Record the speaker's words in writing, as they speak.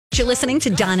You're listening to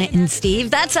Donna and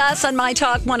Steve. That's us on My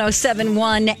Talk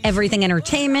 107.1 Everything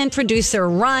Entertainment. Producer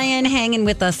Ryan hanging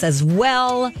with us as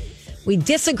well. We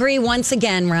disagree once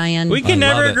again, Ryan. We can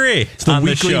never agree. It's the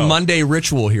weekly Monday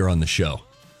ritual here on the show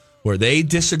where they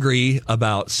disagree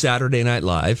about Saturday Night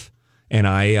Live, and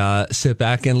I sit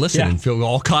back and listen and feel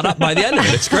all caught up by the end of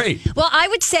it. It's great. Well, I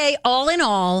would say all in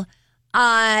all,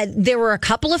 there were a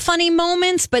couple of funny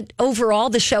moments, but overall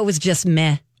the show was just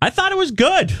meh. I thought it was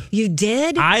good. You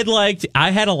did? I had a laugh.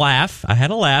 I had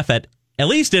a laugh at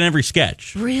least in every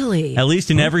sketch. Really? At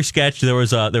least in every sketch, there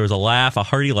was a laugh, a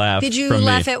hearty laugh. Did you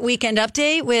laugh at Weekend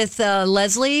Update with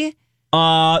Leslie? Yeah,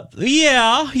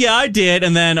 I did.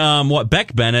 And then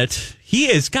Beck Bennett? He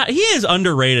is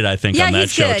underrated, I think, on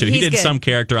that show too. He did some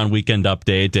character on Weekend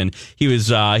Update, and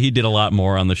he did a lot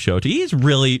more on the show too. He's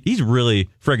really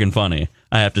friggin' funny,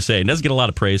 I have to say, and does get a lot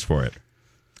of praise for it.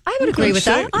 I would agree with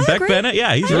that. Beck Bennett,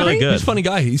 he's really good. He's a funny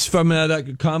guy. He's from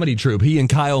that comedy troupe. He and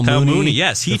Kyle Mooney.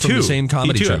 Yes, he too. From the same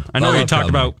comedy troupe. I know we talked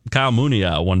about Kyle Mooney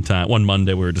one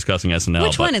Monday. We were discussing SNL.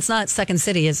 Which one? It's not Second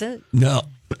City, is it? No.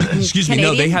 Excuse me.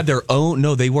 No, they had their own.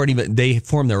 No, they weren't even. They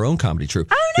formed their own comedy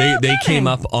troupe. They came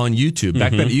up on YouTube.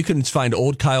 Back then, you can find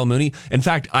old Kyle Mooney. In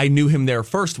fact, I knew him there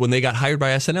first when they got hired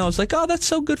by SNL. I was like, oh, that's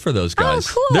so good for those guys.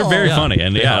 Oh, cool. They're very funny,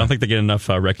 and I don't think they get enough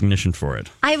recognition for it.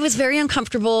 I was very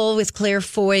uncomfortable with Claire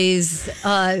Foy's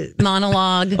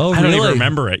monologue. Oh, really? I don't even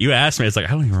remember it. You asked me. It's like,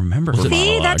 I don't even remember her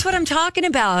monologue. That's what I'm talking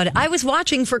about. I was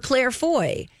watching for Claire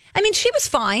Foy. I mean, she was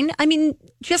fine. I mean,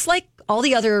 just like all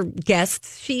the other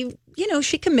guests, she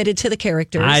committed to the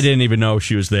characters. I didn't even know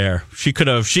she was there. She could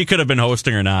have been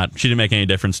hosting or not. She didn't make any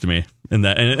difference to me in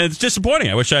that, and it's disappointing.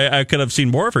 I wish I could have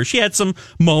seen more of her. She had some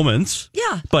moments,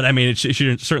 but I mean,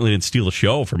 she certainly didn't steal the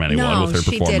show from anyone with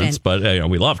her performance. But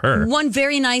we love her. One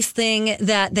very nice thing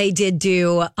that they did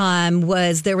do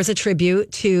was there was a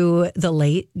tribute to the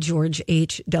late George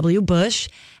H.W. Bush,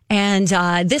 and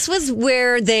this was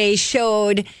where they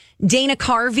showed Dana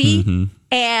Carvey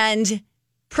and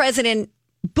President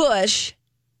Bush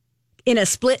in a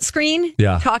split screen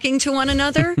talking to one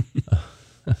another.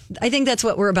 I think that's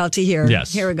what we're about to hear.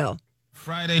 Yes. Here we go.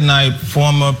 Friday night,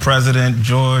 former President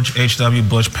George H.W.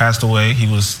 Bush passed away.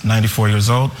 He was 94 years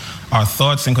old. Our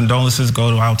thoughts and condolences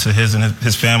go out to his and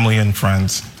his family and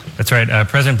friends. That's right.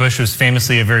 President Bush was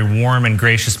famously a very warm and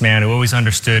gracious man who always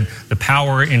understood the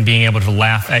power in being able to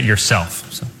laugh at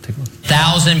yourself. So take a look.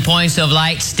 1,000 points of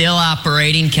light still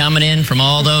operating, coming in from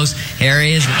all those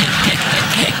areas.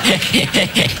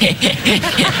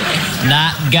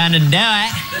 Not gonna do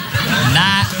it.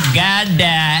 Not gonna do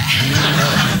it.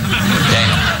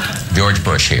 Dana, George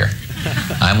Bush here.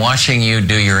 I'm watching you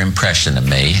do your impression of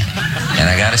me, and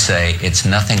I gotta say, it's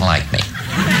nothing like me.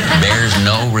 Bears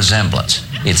no resemblance.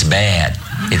 It's bad.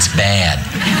 It's bad.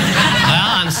 Well,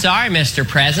 I'm sorry, Mr.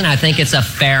 President. I think it's a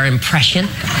fair impression.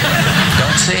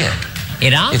 Don't see it.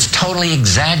 You know? It's totally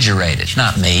exaggerated. It's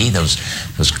not me, those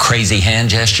crazy hand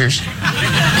gestures.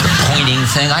 The pointing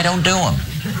thing, I don't do them.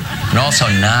 And also,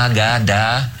 nah, ga,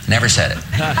 da, never said it. In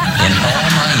all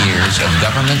my years of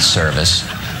government service,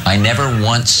 I never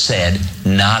once said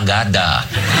nah, ga, da.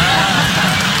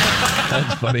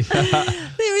 That's funny.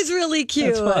 It was really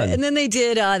cute. And then they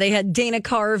had Dana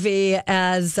Carvey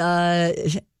as,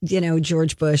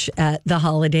 George Bush at the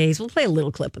holidays. We'll play a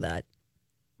little clip of that.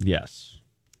 Yes,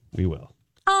 we will.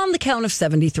 On the count of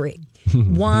 73.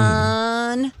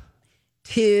 1,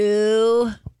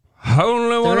 2. I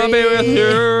only want to be with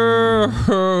you.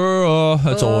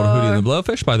 That's old Hootie and the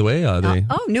Blowfish, by the way.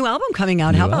 New album coming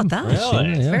out. How about that?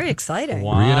 Really? It's very exciting.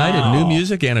 Wow. Reunited, new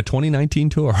music, and a 2019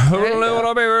 tour. I only want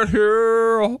to be with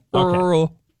you.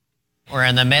 Okay. We're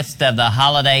in the midst of the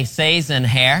holiday season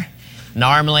here.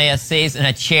 Normally a season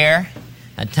of cheer,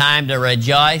 a time to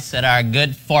rejoice at our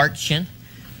good fortune.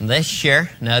 This year,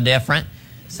 no different.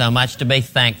 So much to be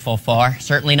thankful for.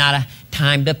 Certainly not a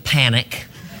time to panic.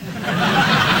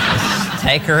 Just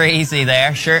take her easy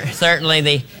there. Certainly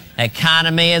the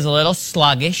economy is a little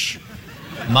sluggish,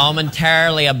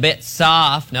 momentarily a bit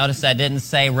soft. Notice I didn't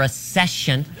say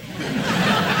recession.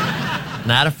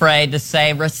 Not afraid to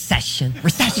say recession.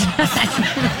 Recession.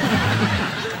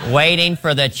 Waiting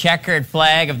for the checkered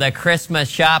flag of the Christmas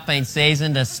shopping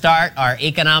season to start our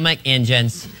economic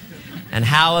engines. And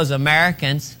how, as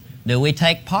Americans, do we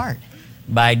take part?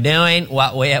 By doing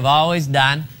what we have always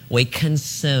done, we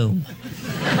consume.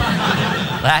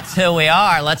 That's who we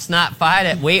are. Let's not fight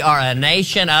it. We are a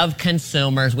nation of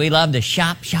consumers. We love to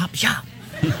shop, shop, shop.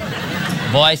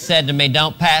 Boy said to me,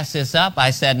 don't pass this up.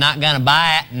 I said, not gonna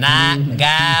buy it. Not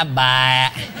gonna buy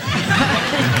it.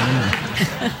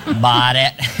 Bought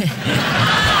it.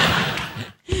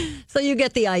 So you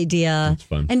get the idea. That's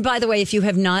fun. And by the way, if you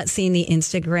have not seen the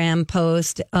Instagram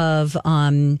post of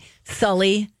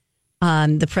Sully,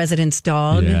 the president's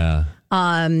dog,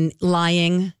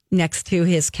 lying next to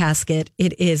his casket,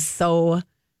 it is so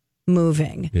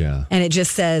moving. Yeah. And it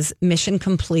just says mission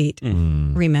complete,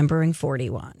 remembering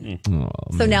 41.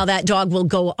 So now that dog will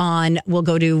go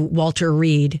to Walter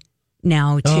Reed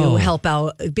now to help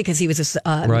out because he was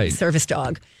a service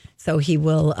dog. So he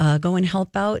will go and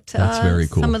help out That's very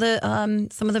cool. some of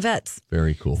the vets.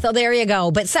 Very cool. So there you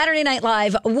go. But Saturday Night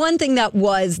Live, one thing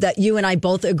that you and I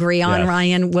both agree on,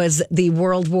 Ryan, was the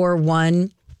World War I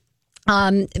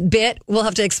bit. We'll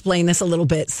have to explain this a little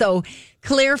bit. So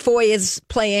Claire Foy is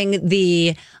playing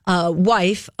the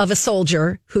wife of a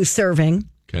soldier who's serving.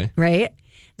 Okay. Right?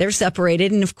 They're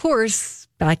separated. And of course,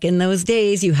 back in those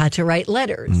days, you had to write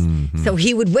letters. Mm-hmm. So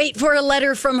he would wait for a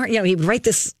letter from her. He would write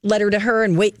this letter to her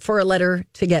and wait for a letter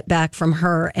to get back from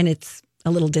her. And it's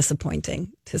a little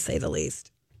disappointing, to say the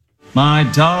least. My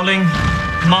darling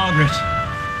Margaret,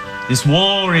 this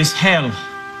war is hell.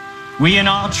 We in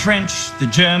our trench, the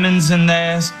Germans and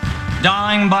theirs,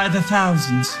 dying by the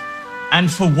thousands.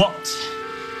 And for what?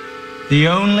 The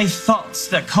only thoughts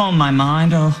that calm my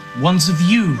mind are ones of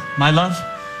you, my love.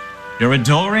 Your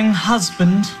adoring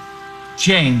husband,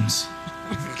 James.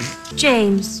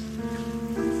 James.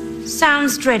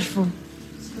 Sounds dreadful.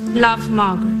 Love,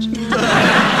 Margaret.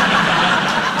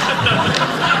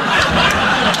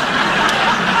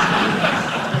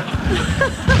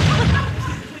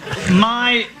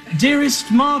 My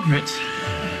dearest Margaret,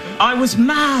 I was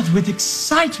mad with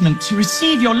excitement to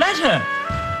receive your letter,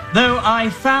 though I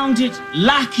found it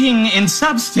lacking in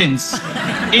substance.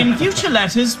 In future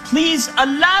letters, please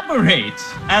elaborate,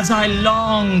 as I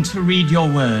long to read your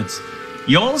words.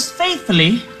 Yours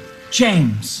faithfully,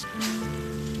 James.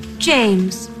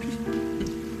 James.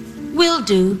 Will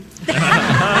do.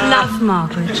 Love,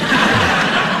 Margaret.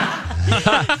 So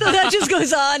that just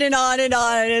goes on and on and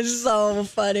on. It's so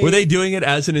funny. Were they doing it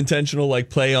as an intentional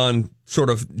play on sort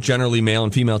of generally male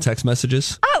and female text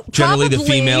messages? Oh, generally probably.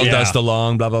 the female does the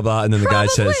long blah blah blah, and then the guy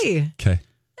says, "Okay."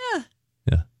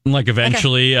 Like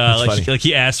eventually, like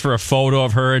he asked for a photo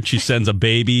of her, and she sends a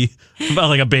baby,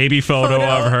 a baby photo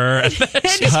of her. And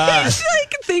she's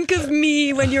like, think of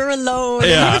me when you're alone.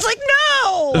 Yeah. And he was like,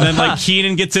 no. And then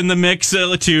Keenan gets in the mix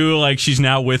too. Like she's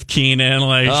now with Keenan.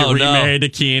 She remarried to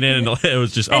Keenan, and it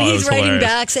was just. And he's writing hilarious.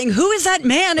 back saying, "Who is that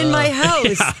man in my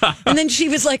house?" Yeah. And then she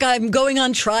was like, "I'm going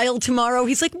on trial tomorrow."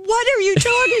 He's like, "What are you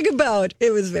talking about?"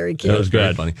 It was very cute. It was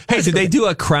very funny. Hey, did they do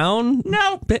a crown?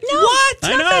 No. What?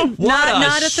 I know.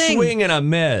 Not a thing. Swing and a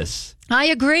miss. I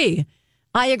agree.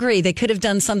 They could have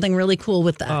done something really cool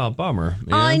with that. Oh, bummer.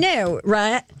 Man. I know,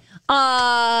 right?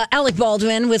 Alec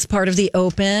Baldwin was part of the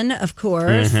Open, of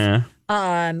course,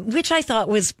 which I thought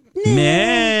was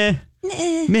meh.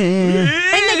 And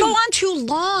they go on too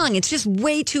long. It's just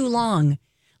way too long.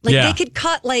 They could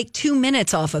cut 2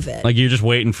 minutes off of it. You're just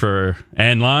waiting for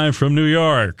 "and live from New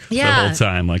York" the whole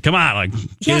time. Come on, get out of the way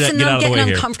here. And I'm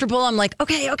getting uncomfortable. I'm like,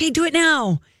 okay, do it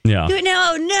now. Yeah. Do it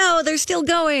now. No, they're still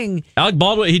going. Alec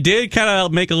Baldwin, he did kind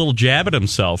of make a little jab at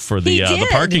himself for the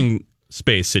parking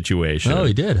space situation. Oh,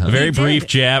 he did, huh? A very brief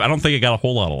jab. I don't think it got a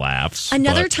whole lot of laughs.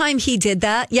 Another time he did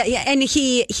that. Yeah. And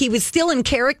he was still in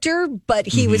character, but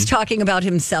he was talking about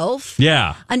himself.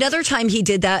 Yeah. Another time he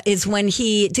did that is when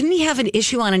didn't he have an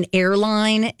issue on an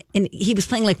airline and he was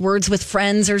playing Words with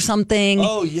Friends or something?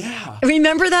 Oh, yeah.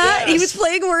 Remember that? Yes. He was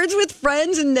playing Words with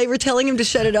Friends and they were telling him to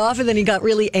shut it off and then he got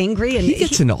really angry. And he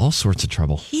gets into all sorts of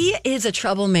trouble. He is a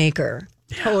troublemaker.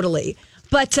 Yeah. Totally.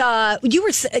 But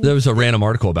there was a random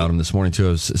article about him this morning,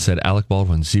 too. It said Alec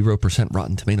Baldwin, 0%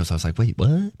 Rotten Tomatoes. I was like, wait,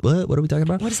 what? What are we talking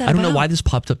about? What is that I don't about? know why this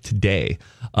popped up today,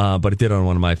 but it did on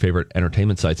one of my favorite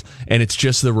entertainment sites. And it's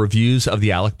just the reviews of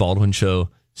the Alec Baldwin Show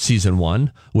Season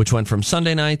 1, which went from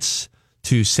Sunday nights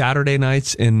to Saturday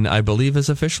nights, and I believe has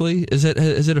it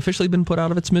officially been put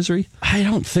out of its misery? I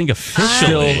don't think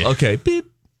officially. Still, okay,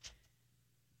 beep.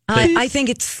 I think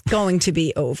it's going to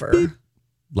be over. Beep.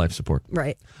 Life support.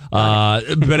 Right. But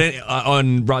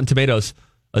on Rotten Tomatoes,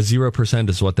 a 0%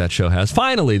 is what that show has.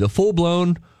 Finally, the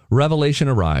full-blown revelation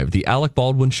arrived. The Alec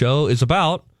Baldwin Show is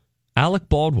about Alec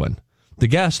Baldwin. The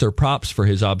guests are props for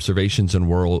his observations and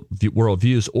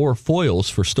worldviews or foils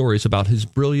for stories about his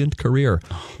brilliant career,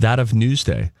 that of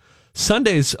Newsday.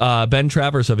 Sundays, Ben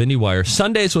Travers of IndieWire,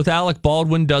 Sundays with Alec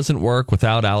Baldwin doesn't work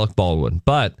without Alec Baldwin,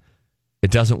 but it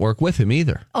doesn't work with him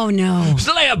either. Oh, no.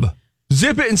 Slam!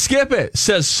 Zip it and skip it,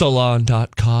 says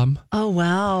Salon.com. Oh,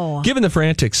 wow. Given the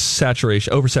frantic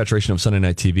oversaturation of Sunday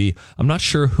night TV, I'm not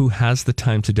sure who has the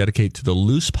time to dedicate to the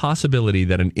loose possibility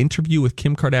that an interview with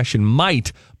Kim Kardashian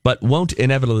might, but won't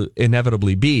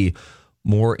inevitably be,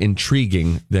 more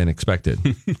intriguing than expected.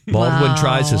 Baldwin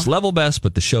tries his level best,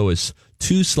 but the show is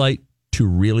too slight to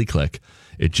really click.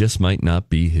 It just might not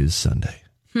be his Sunday.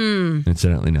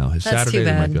 Incidentally, now his Saturday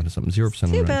they might go to something 0%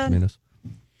 on Rotten Tomatoes.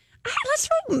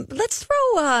 Let's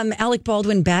throw Alec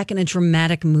Baldwin back in a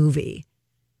dramatic movie.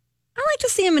 I like to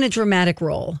see him in a dramatic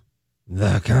role.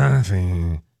 The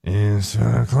coffee is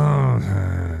for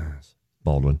closers.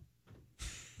 Baldwin.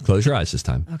 Close your eyes this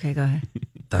time. Okay, go ahead.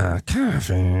 The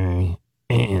coffee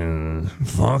is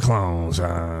for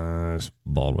closers.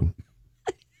 Baldwin.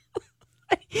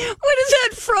 What is that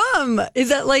from? Is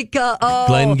that like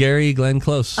Glenn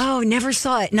Close? Oh, never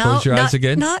saw it. No, Close your eyes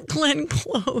again. Not Glenn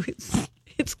Close.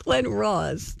 It's Glenn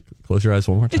Ross. Close your eyes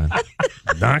one more time.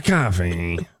 The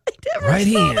coffee. I never right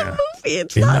saw here the movie.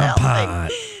 It's in not the helping.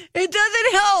 pot. It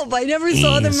doesn't help. I never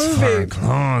saw the movie. For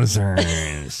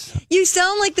closers. You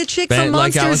sound like the chick from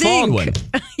Monsters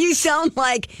Inc. You sound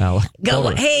like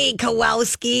hey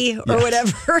Kowalski or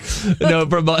whatever. No,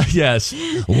 yes,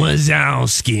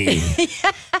 Wazowski.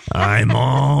 I'm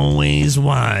always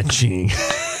watching.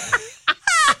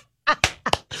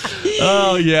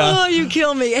 Oh, yeah. Oh, you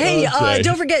kill me. Hey,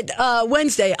 don't forget,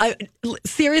 Wednesday.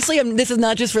 Seriously, this is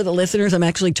not just for the listeners. I'm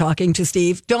actually talking to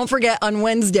Steve. Don't forget on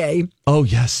Wednesday. Oh,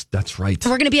 yes, that's right.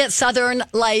 We're going to be at Southern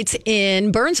Lights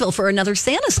in Burnsville for another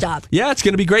Santa stop. Yeah, it's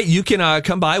going to be great. You can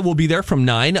come by. We'll be there from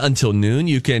 9 until noon.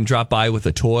 You can drop by with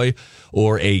a toy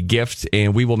or a gift,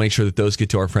 and we will make sure that those get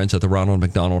to our friends at the Ronald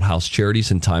McDonald House Charities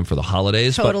in time for the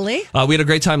holidays. Totally. But, we had a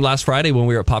great time last Friday when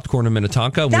we were at Popcorn in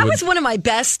Minnetonka. That was one of my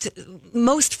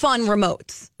most fun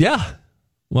remotes. Yeah.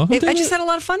 Welcome I just had a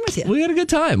lot of fun with you. We had a good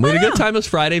time. We had a good time. It was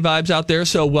Friday vibes out there.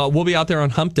 So we'll be out there on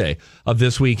Hump Day of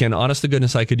this week. And honest to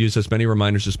goodness, I could use as many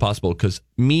reminders as possible because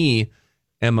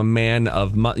am a man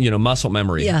of muscle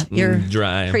memory. Yeah, you're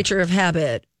a creature of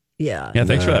habit. Yeah. Yeah,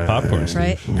 thanks for that popcorn,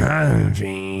 Steve. Right?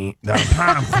 The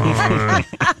popcorn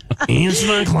is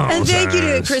the closers. And thank you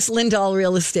to Chris Lindahl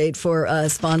Real Estate for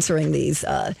sponsoring these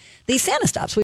Santa stops.